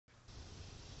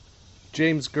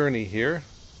James Gurney here.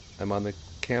 I'm on the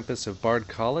campus of Bard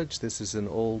College. This is an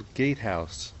old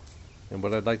gatehouse, and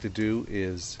what I'd like to do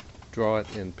is draw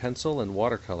it in pencil and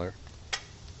watercolor.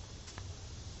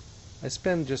 I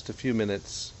spend just a few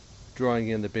minutes drawing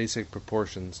in the basic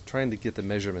proportions, trying to get the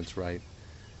measurements right.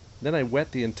 Then I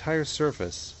wet the entire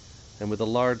surface, and with a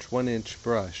large 1-inch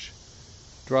brush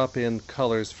drop in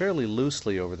colors fairly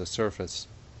loosely over the surface.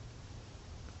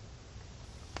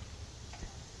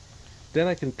 Then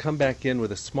I can come back in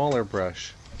with a smaller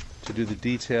brush to do the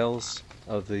details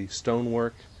of the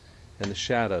stonework and the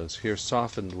shadows, here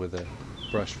softened with a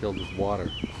brush filled with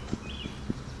water.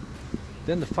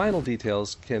 Then the final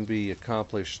details can be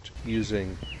accomplished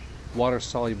using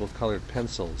water-soluble colored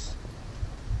pencils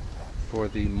for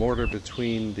the mortar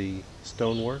between the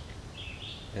stonework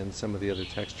and some of the other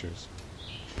textures.